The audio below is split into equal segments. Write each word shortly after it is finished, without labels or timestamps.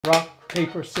Rock,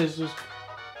 paper, scissors.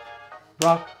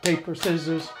 Rock, paper,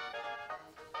 scissors.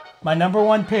 My number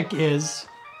one pick is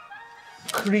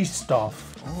Kristoff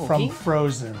from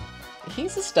Frozen.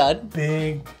 He's a stud.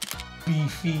 Big,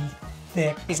 beefy,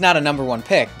 thick. He's not a number one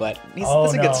pick, but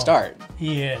that's a good start.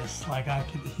 He is.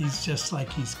 He's just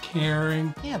like, he's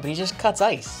caring. Yeah, but he just cuts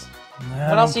ice.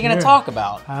 What else are you going to talk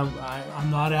about? I'm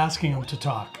not asking him to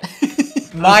talk.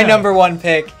 My number one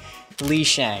pick, Li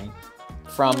Shang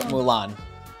from Mulan.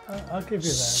 I'll give you that.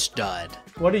 Stud.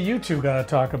 What are you two going to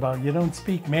talk about? You don't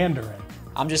speak Mandarin.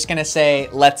 I'm just going to say,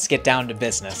 let's get down to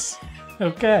business.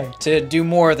 Okay. To do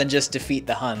more than just defeat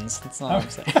the Huns. That's not what I'm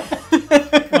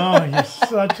saying. Oh, you're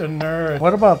such a nerd.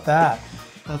 What about that?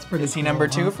 That's pretty Is he number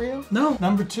two for you? No,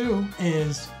 number two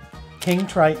is King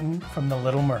Triton from The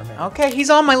Little Mermaid. Okay,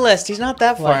 he's on my list. He's not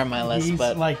that far on my list,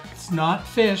 but it's not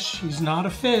fish. He's not a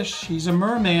fish. He's a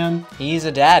merman. He's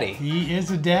a daddy. He is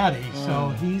a daddy. So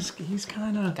he's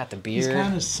kind of got the beard. He's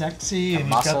kind of sexy,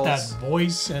 and he's got that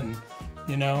voice, and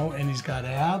and he's got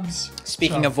abs.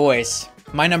 Speaking of voice,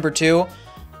 my number two.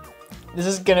 This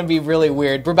is gonna be really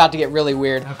weird. We're about to get really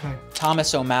weird. Okay.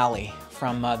 Thomas O'Malley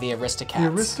from the Aristocats. The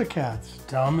Aristocats.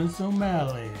 Thomas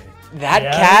O'Malley. That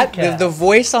cat, the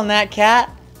voice on that cat,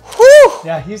 whew!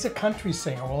 Yeah, he's a country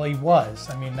singer. Well, he was.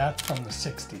 I mean, that's from the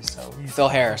 60s, so he's... Phil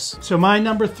Harris. So my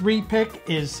number three pick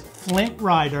is Flint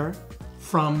Rider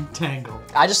from Tangled.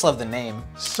 I just love the name.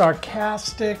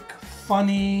 Sarcastic,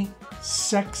 funny,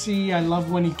 sexy. I love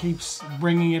when he keeps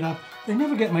bringing it up. They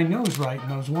never get my nose right in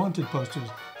those wanted posters.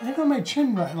 I got my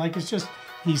chin right. Like, it's just,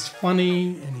 he's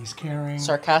funny and he's caring.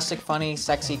 Sarcastic, funny,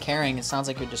 sexy, caring. It sounds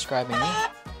like you're describing me.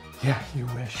 Yeah, you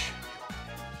wish.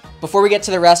 Before we get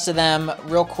to the rest of them,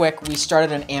 real quick, we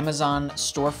started an Amazon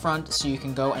storefront so you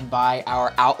can go and buy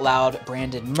our Out Loud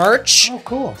branded merch. Oh,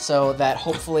 cool. So that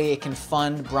hopefully it can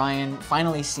fund Brian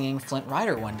finally seeing Flint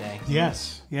Rider one day.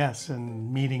 Yes, yes,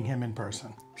 and meeting him in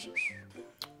person.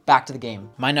 Back to the game.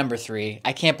 My number three,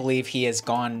 I can't believe he has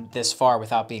gone this far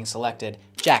without being selected,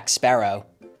 Jack Sparrow.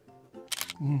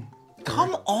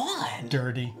 Come on.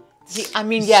 Dirty.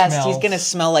 Yes, he's gonna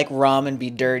smell like rum and be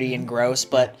dirty and gross,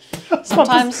 but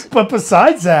sometimes... But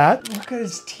besides that, look at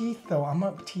his teeth, though. I'm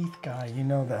a teeth guy, you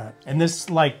know that. And this,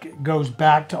 goes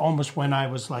back to almost when I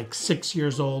was, 6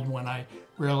 years old when I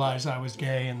realized I was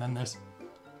gay, and then this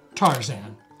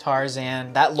Tarzan.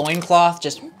 Tarzan, that loincloth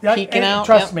just peeking out.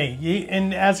 Trust me,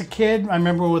 and as a kid, I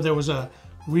remember there was a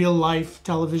real-life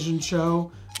television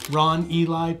show. Ron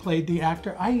Eli played the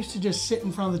actor. I used to just sit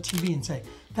in front of the TV and say,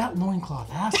 that loincloth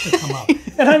has to come up.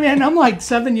 And I'm like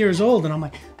 7 years old, and I'm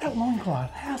like, that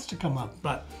loincloth has to come up.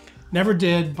 But never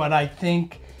did, but I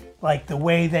think, the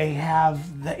way they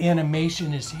have the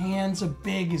animation, his hands are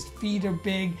big, his feet are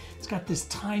big, it's got this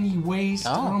tiny waist.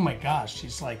 Oh my gosh,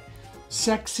 he's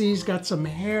sexy, he's got some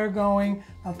hair going.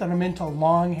 Not that I'm into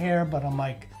long hair, but I'm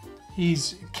like,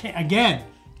 he's, again,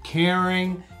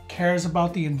 caring, cares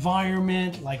about the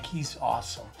environment, he's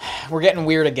awesome. We're getting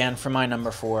weird again for my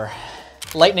number four.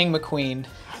 Lightning McQueen.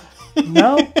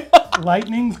 No,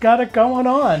 Lightning's got it going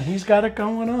on. He's got it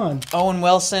going on. Owen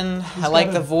Wilson, I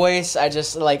like the voice. I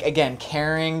just again,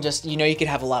 caring. Just, you could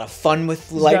have a lot of fun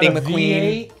with Lightning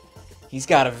McQueen. V8. He's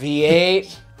got a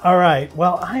V8. All right,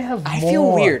 well, I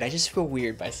feel weird. I just feel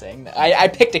weird by saying that. I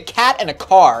picked a cat and a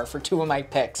car for two of my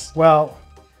picks. Well,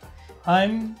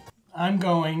 I'm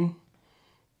going.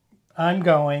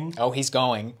 Oh, he's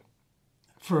going.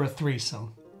 For a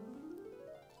threesome.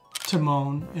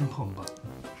 Timon and Pumbaa.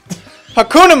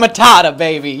 Hakuna Matata,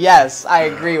 baby. Yes, I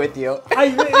agree with you.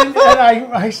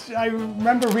 I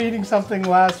remember reading something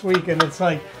last week, and it's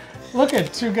look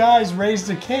at two guys raised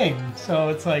a king. So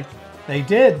it's they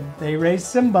did. They raised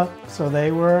Simba. So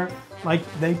they were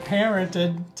they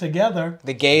parented together.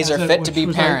 The gays are fit to be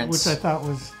parents, which I thought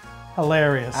was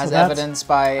hilarious. As evidenced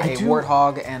by a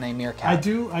warthog and a meerkat. I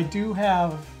do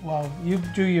have, well, you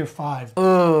do your five.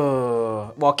 Ooh.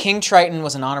 Well, King Triton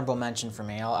was an honorable mention for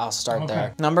me. I'll start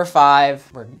there. Number five,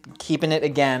 we're keeping it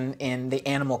again in the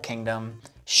animal kingdom,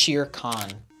 Shere Khan.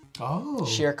 Oh.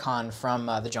 Shere Khan from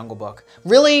the Jungle Book.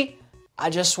 Really, I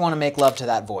just want to make love to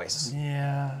that voice.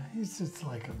 Yeah, he's just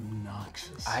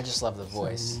obnoxious. I just love the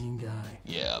voice. He's a mean guy.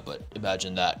 Yeah, but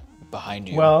imagine that behind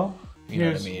you. Well, you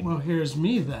know what I mean? Well, here's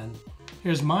me then.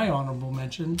 Here's my honorable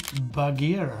mention,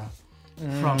 Bagheera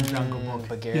from Jungle Book.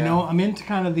 Bagheera. I'm into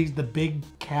kind of the big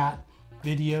cat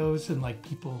videos and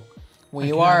people. Well,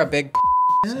 you are a big.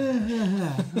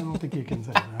 I don't think you can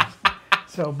say that.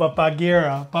 So, but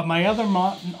Bagheera. But my other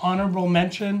honorable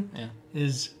mention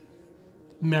is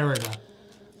Merida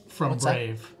from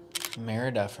Brave.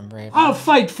 Merida from Brave. I'll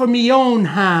fight for me own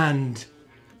hand.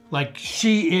 Like,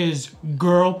 she is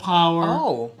girl power,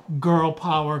 Oh. girl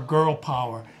power, girl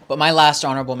power. But my last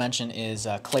honorable mention is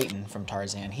Clayton from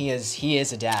Tarzan. He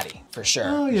is a daddy for sure.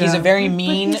 Oh, yeah. He's a very But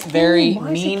mean, he's very Why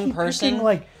does he mean keep person. picking,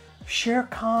 like, Shere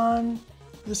Khan,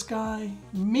 this guy,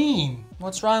 mean.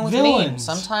 What's wrong with mean? Villains.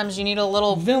 Sometimes you need a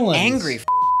little Villains. angry,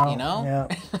 you know?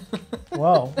 Yeah.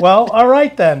 Well, all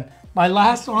right then. My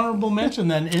last honorable mention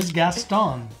then is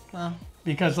Gaston.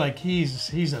 Because, like,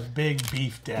 he's a big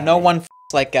beef daddy. No one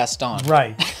like Gaston.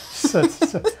 Right. So,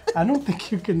 I don't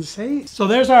think you can say. So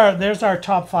there's our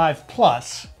top 5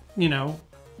 plus. You know,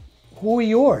 who are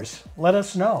yours? Let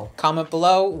us know. Comment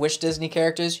below which Disney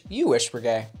characters you wish were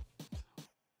gay.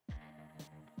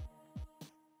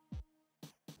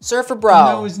 Surfer Bro.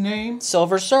 You know his name?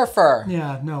 Silver Surfer.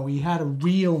 Yeah, no, he had a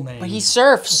real name. But he I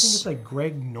surfs. think it's like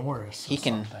Greg Norris. Or He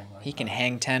can something like he can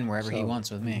hang 10 wherever he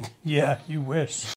wants with me. Yeah, you wish.